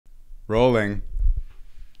Rolling.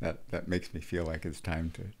 That makes me feel like it's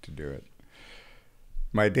time to do it.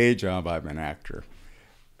 My day job, I'm an actor.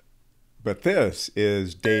 But this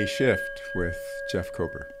is Day Shift with Jeff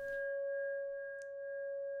Kober.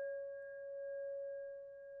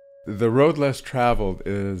 The Road Less Traveled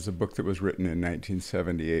is a book that was written in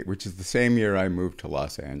 1978, which is the same year I moved to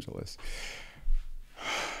Los Angeles.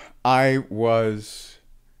 I was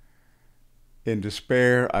in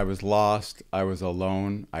despair, I was lost, I was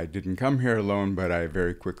alone. I didn't come here alone, but I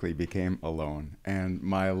very quickly became alone. And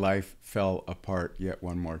my life fell apart yet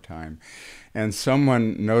one more time. And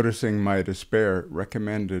someone, noticing my despair,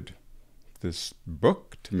 recommended this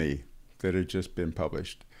book to me that had just been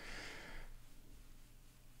published.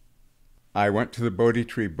 I went to the Bodhi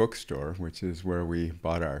Tree bookstore, which is where we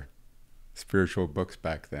bought our spiritual books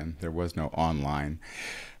back then. There was no online.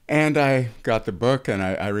 And I got the book, and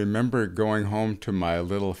I remember going home to my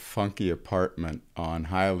little funky apartment on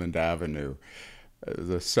Highland Avenue.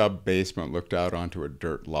 The sub-basement looked out onto a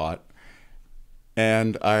dirt lot.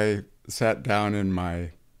 And I sat down in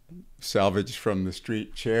my salvaged from the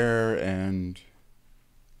street chair and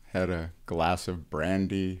had a glass of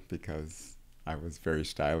brandy because I was very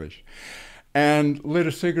stylish, and lit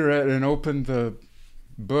a cigarette and opened the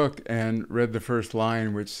book and read the first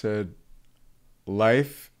line, which said,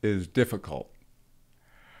 "Life is difficult."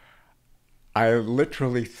 I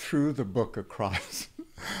literally threw the book across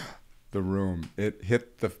the room. It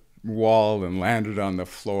hit the wall and landed on the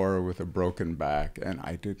floor with a broken back, and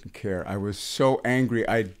I didn't care. I was so angry.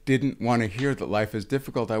 I didn't want to hear that life is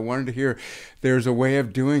difficult. I wanted to hear there's a way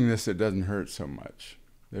of doing this that doesn't hurt so much.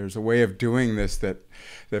 There's a way of doing this that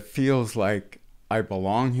feels like I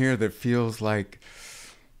belong here, that feels like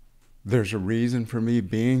there's a reason for me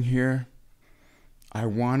being here. I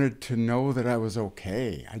wanted to know that I was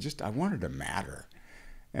okay. I wanted to matter,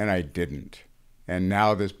 and I didn't. And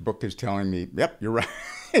now this book is telling me, yep, you're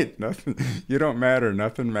right. Nothing, you don't matter,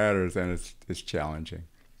 nothing matters, and it's challenging.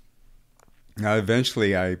 Now,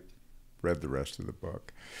 eventually I read the rest of the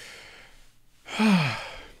book.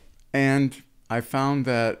 And I found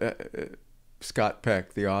that Scott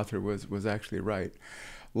Peck, the author, was actually right.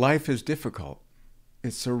 Life is difficult.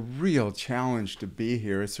 It's a real challenge to be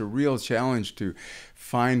here. It's a real challenge to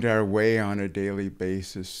find our way on a daily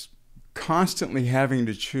basis, constantly having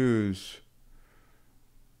to choose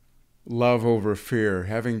love over fear,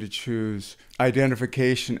 having to choose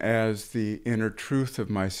identification as the inner truth of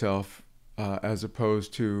myself as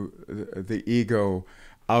opposed to the ego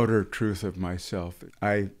outer truth of myself.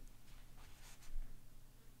 I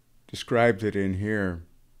described it in here,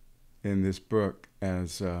 in this book,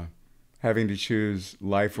 as having to choose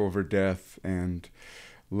life over death and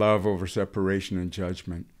love over separation and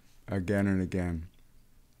judgment again and again.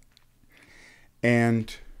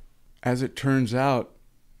 And as it turns out,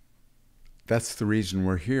 that's the reason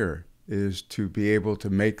we're here, is to be able to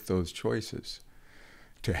make those choices,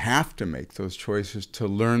 to have to make those choices, to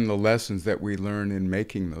learn the lessons that we learn in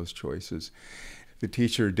making those choices. The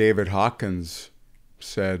teacher David Hawkins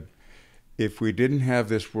said, if we didn't have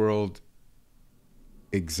this world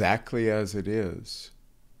exactly as it is,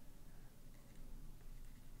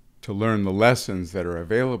 to learn the lessons that are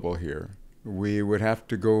available here, we would have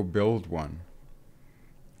to go build one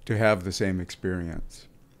to have the same experience.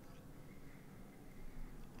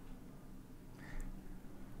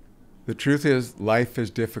 The truth is, life is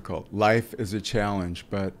difficult. Life is a challenge,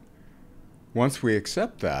 but once we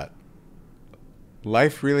accept that,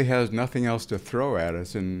 life really has nothing else to throw at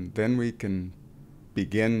us, and then we can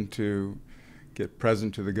begin to get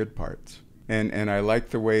present to the good parts. And I like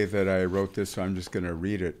the way that I wrote this, so I'm just going to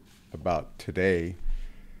read it about today.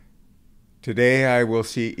 Today I will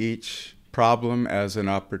see each problem as an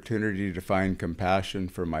opportunity to find compassion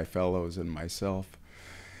for my fellows and myself.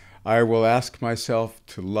 I will ask myself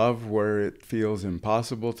to love where it feels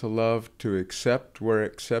impossible to love, to accept where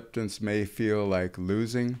acceptance may feel like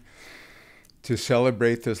losing, to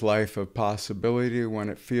celebrate this life of possibility when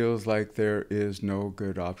it feels like there is no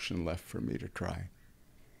good option left for me to try.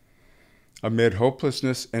 Amid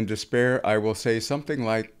hopelessness and despair, I will say something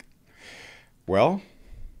like, well,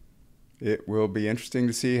 it will be interesting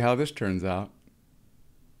to see how this turns out.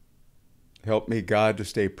 Help me, God, to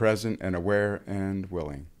stay present and aware and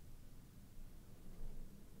willing.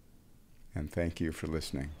 And thank you for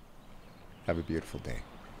listening. Have a beautiful day.